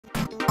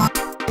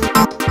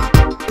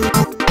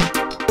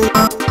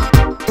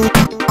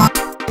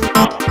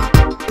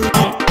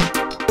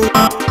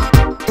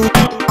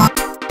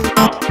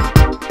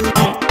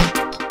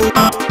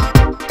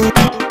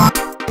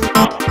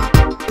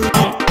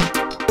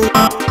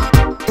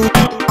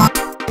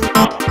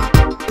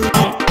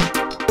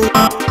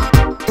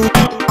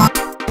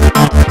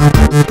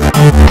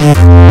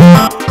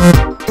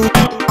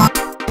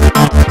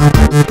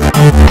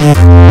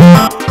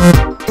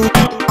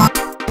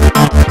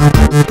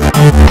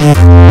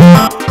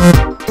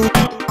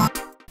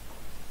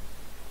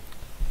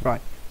Right,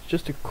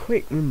 just a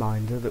quick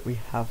reminder that we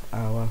have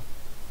our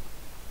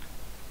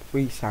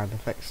free sound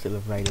effects still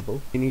available.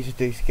 All you need to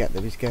do to get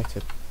them is go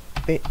to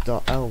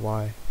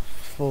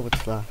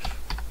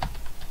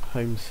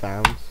bit.ly/home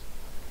sounds,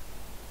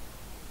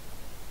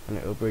 and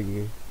it will bring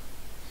you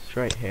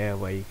straight here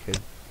where you can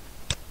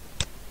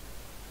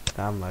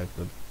download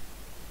them.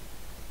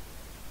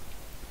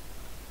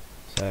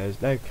 So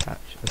there's no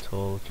catch at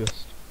all,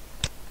 just,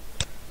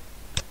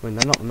 I mean,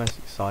 they're not the most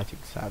exciting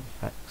sound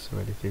effects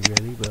or anything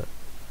really, but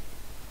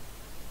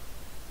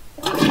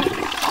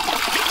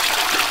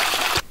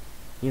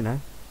you know,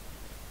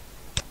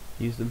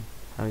 use them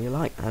how you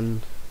like,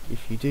 and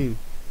if you do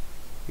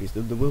use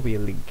them, there will be a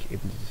link in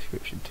the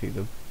description to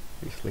them,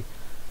 obviously,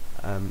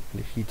 and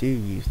if you do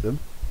use them,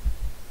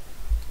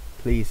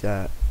 please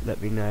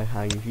let me know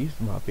how you've used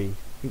them. I'll be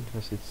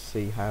interested to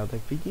see how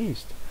they've been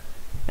used.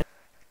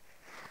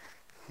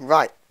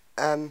 Right,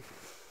 I'm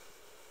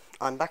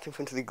back in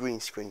front of the green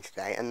screen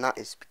today, and that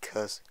is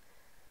because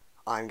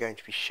I'm going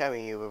to be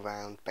showing you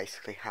around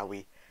basically how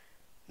we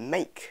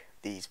make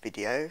these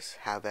videos,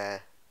 how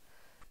they're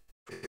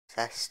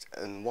processed,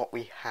 and what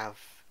we have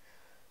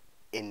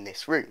in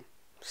this room.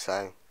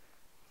 So,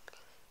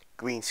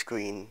 green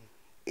screen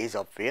is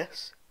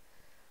obvious.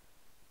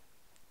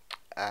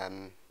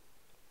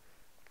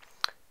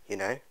 You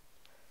know,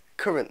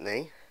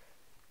 currently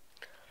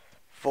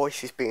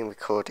voice is being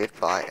recorded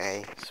by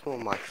a small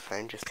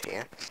microphone just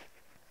here.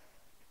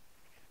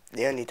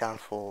 The only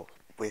downfall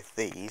with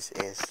these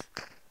is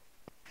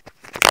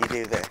if you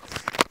do this,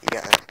 you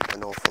get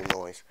an awful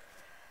noise.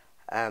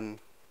 And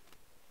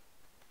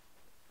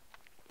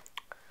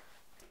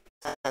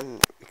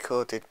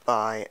recorded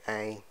by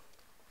a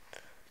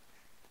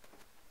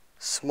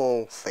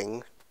small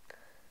thing.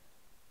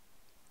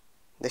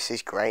 This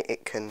is great.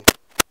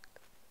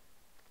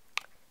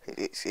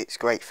 It's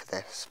great for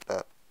this,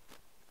 but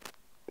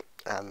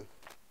I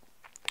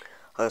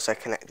also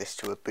connect this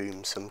to a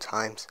boom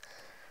sometimes,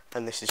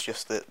 and this is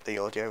just the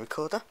audio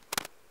recorder.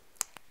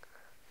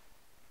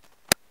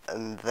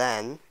 And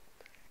then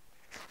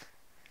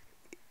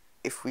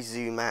if we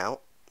zoom out,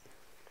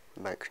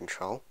 remote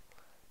control,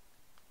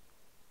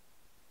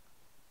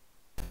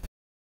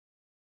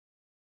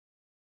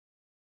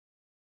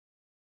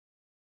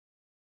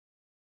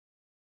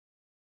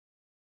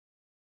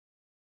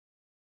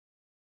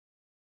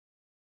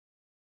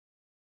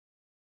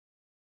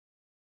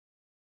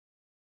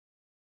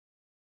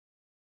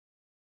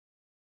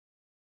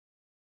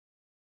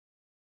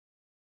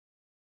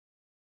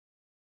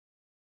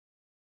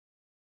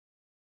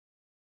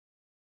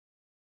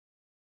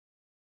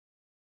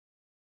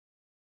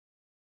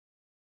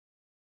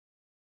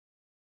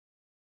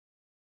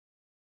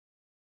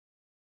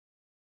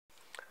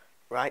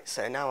 right,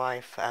 so now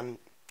I've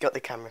got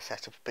the camera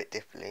set up a bit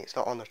differently. It's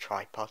not on a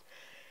tripod,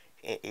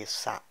 it is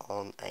sat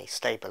on a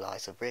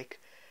stabiliser rig,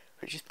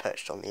 which is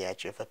perched on the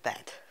edge of a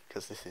bed,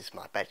 because this is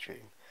my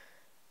bedroom,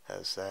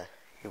 as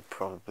you'll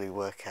probably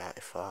work out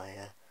if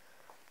I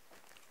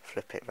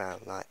flip it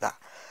round like that.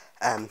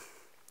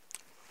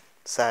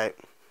 So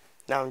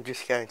now I'm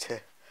just going to,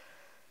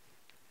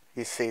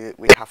 you see that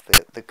we have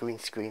the green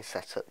screen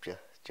set up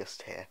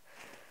just here.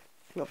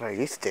 I'm not very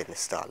used to doing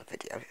this style of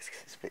video,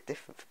 it's a bit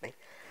different for me.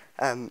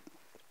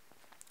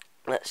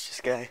 Let's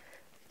just go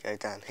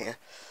down here.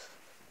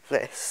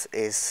 This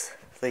is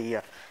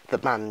the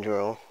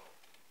mandrel.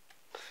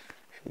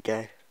 Here we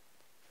go.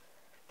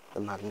 The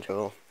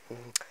mandrel.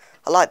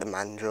 I like the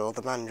mandrel.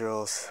 The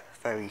mandrel's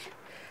very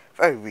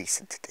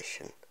recent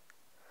addition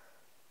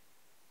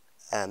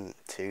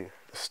to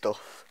the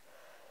stuff.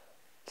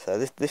 So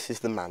this is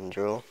the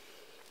mandrel,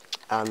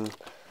 and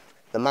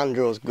the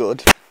mandrel's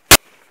good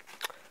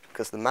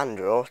because the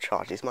mandrel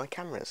charges my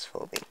cameras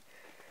for me.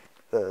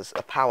 There's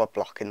a power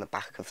block in the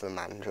back of the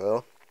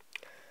mandrel.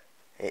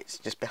 It's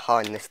just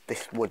behind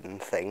this wooden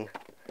thing.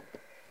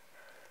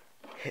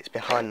 It's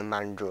behind the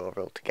mandrel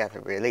altogether,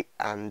 really,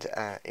 and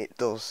it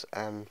does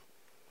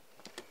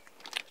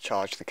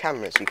charge the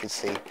cameras. You can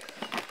see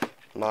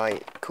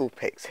my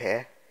Coolpix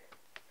here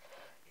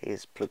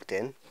is plugged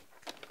in,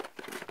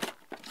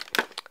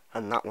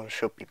 and that one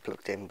should be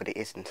plugged in, but it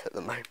isn't at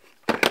the moment.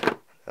 So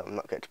I'm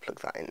not going to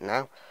plug that in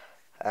now.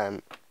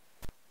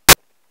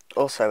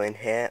 Also in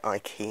here I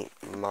keep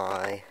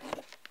my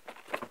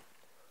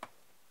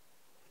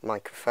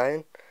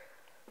microphone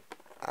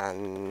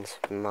and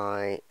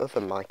my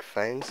other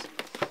microphones.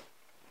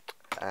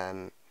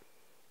 Also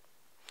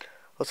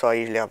I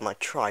usually have my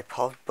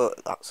tripod,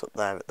 but that's up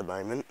there at the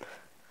moment.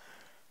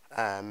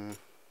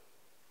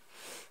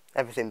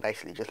 Everything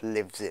basically just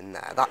lives in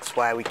there. That's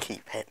where we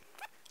keep it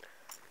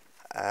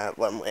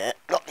when we're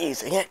not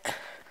using it.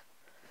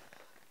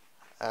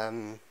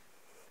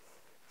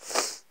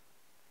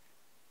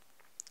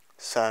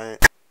 So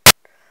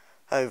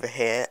over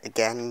here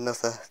again,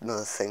 another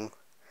thing.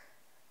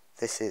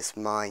 This is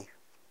my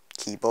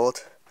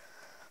keyboard.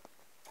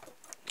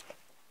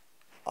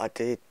 I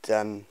did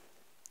the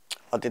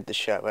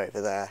show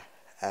over there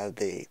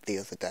the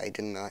other day,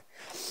 didn't I?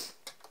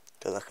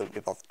 because I couldn't be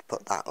bothered to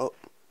put that up.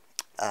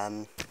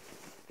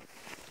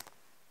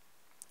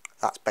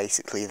 That's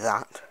basically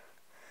that.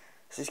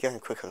 This is going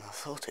quicker than I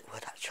thought it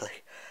would,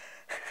 actually.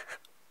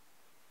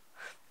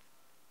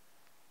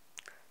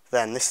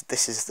 Then this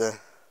is the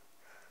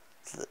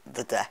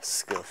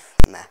desk of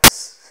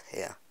mess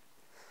here.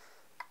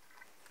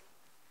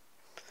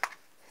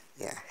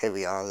 Yeah, here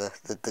we are,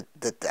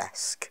 the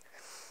desk,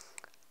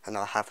 and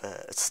I have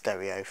a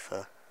stereo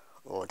for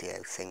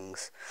audio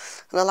things,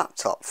 and a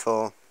laptop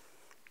for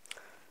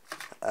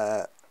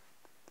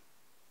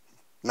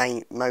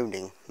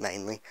moaning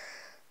mainly.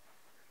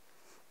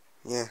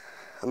 Yeah,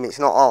 I mean it's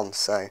not on,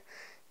 so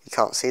you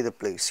can't see the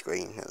blue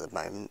screen at the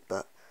moment,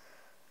 but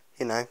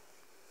you know,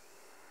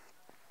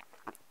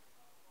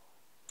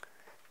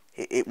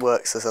 it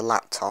works as a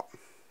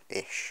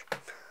laptop-ish.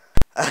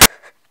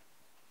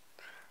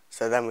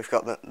 So then we've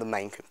got the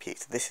main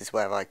computer. This is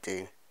where I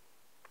do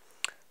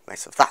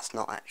most of. That's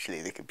not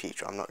actually the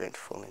computer. I'm not going to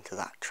fall into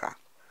that trap.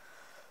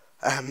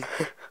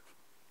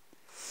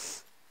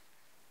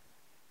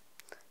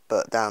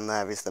 But down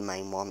there is the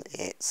main one.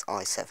 It's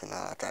i7.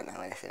 I don't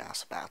know anything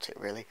else about it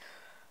really.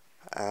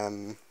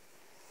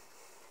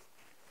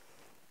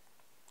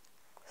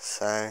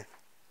 So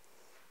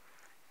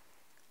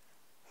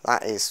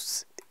that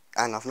is,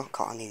 and I've not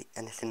got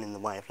anything in the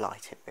way of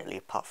lighting really,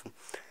 apart from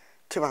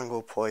 2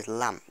 angle poised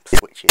lamps,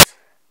 which is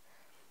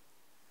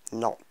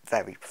not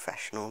very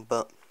professional.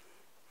 But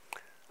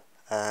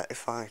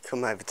if I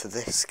come over to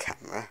this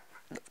camera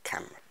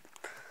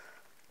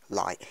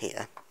light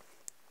here,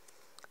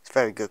 it's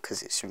very good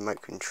because it's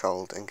remote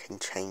controlled and can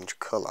change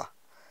colour.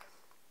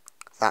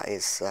 That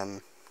is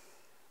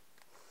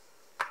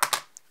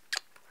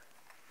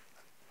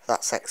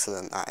that's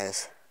excellent. That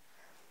is.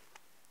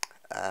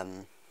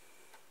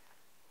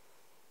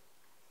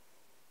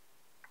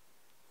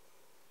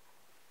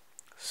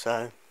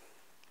 So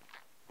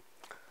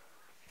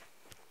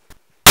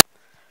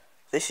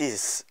this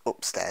is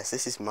upstairs.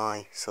 This is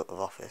my sort of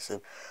office,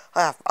 and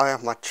I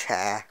have my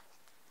chair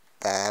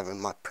there and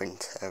my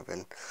printer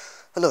and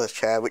another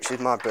chair, which is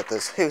my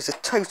brother's, who's a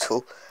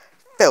total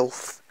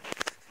filth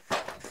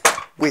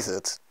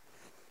wizard.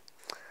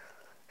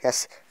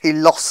 Yes, he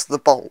lost the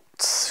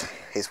bolts,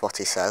 is what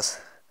he says.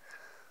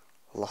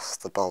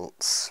 Lost the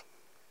bolts.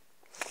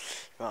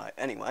 Right,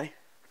 anyway.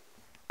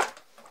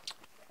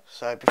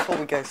 So before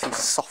we go through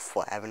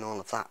software and all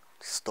of that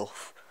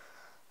stuff,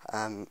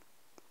 I'm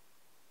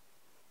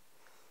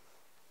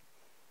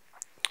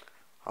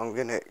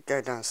going to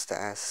go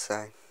downstairs,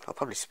 so I'll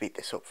probably speed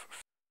this up for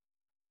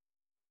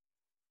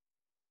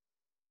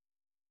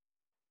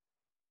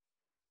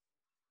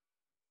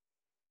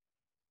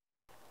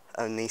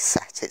only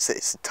set. It's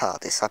a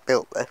TARDIS. I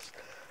built this.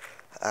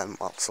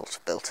 Well, sort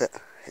of built it.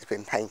 It's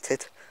been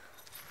painted.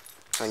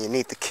 And you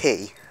need the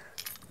key.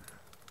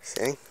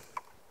 See?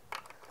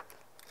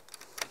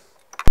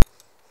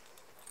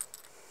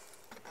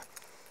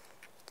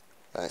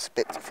 It's a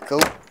bit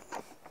difficult.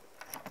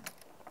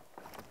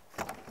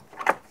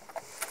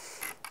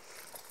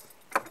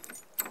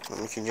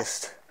 And we can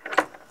just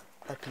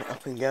open it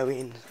up and go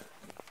in.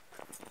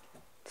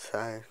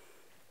 So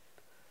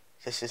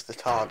this is the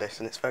TARDIS,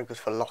 and it's very good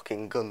for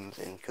locking guns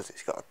in because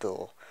it's got a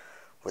door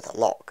with a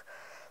lock.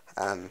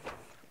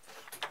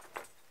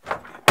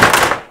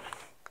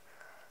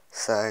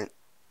 So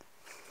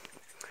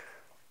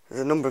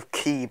there's a number of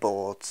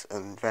keyboards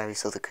and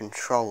various other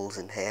controls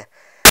in here.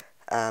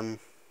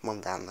 One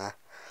down there,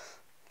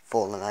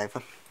 fallen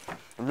over.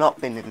 I've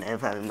not been in there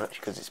very much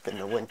because it's been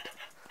the winter.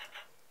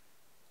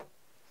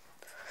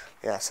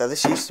 Yeah, so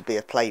this used to be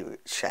a play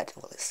shed.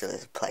 Well, it still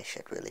is a play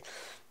shed, really.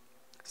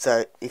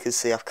 So you can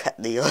see I've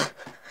kept the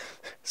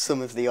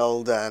some of the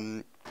old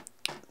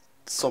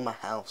summer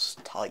house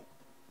type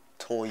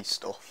toy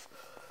stuff,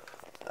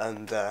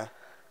 and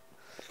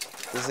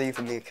there's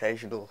even the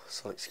occasional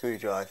sonic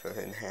screwdriver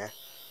in here,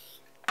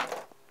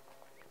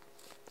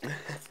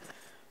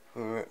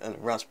 and a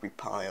Raspberry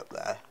Pi up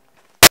there,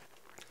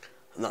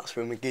 and that's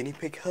from a guinea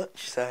pig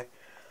hutch. So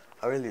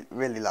I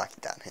really like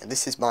it down here.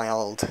 This is my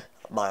old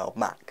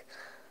Mac,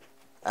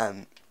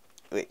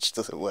 which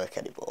doesn't work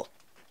anymore.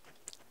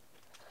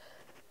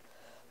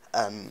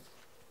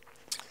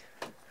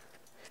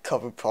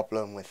 Common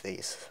problem with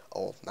these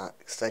old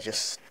Macs, they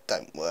just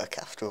don't work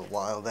after a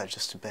while. They're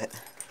just a bit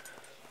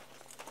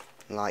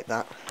like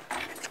that.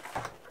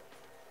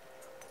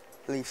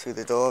 Leave through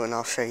the door and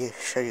I'll show you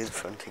the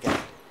front again.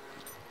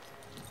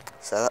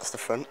 So that's the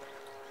front.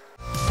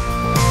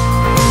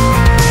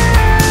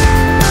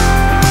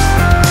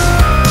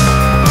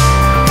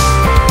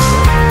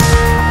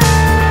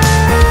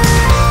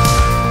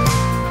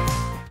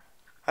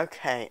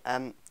 Okay,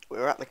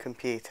 we're at the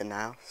computer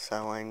now,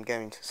 so I'm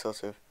going to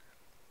sort of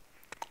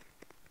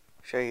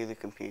show you the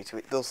computer.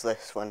 It does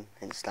this when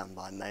in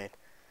standby mode.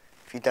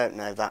 If you don't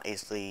know, that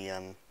is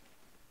the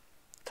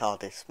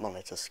TARDIS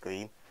monitor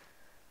screen,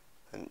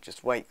 and it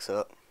just wakes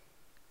up,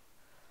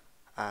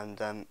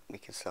 and we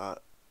can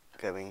start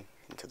going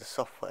into the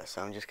software.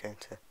 So I'm just going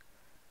to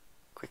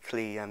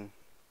quickly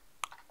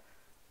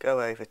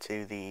go over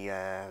to the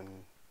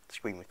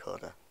screen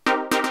recorder.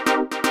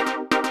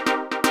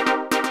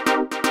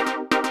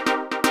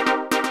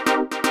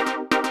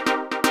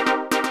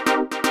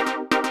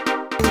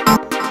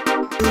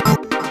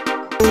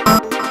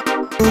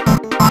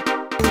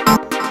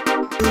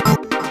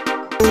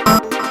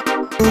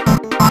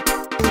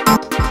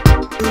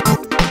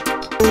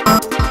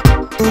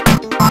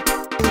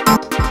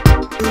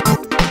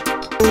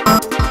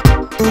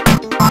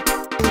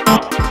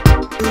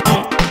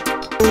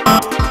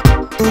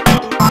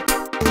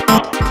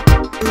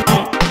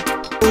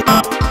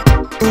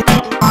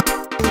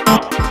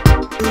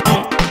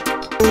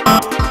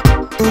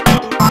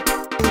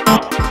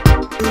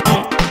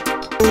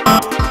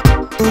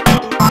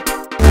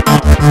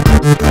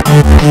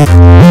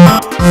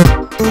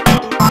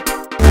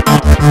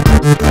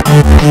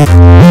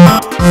 Bye.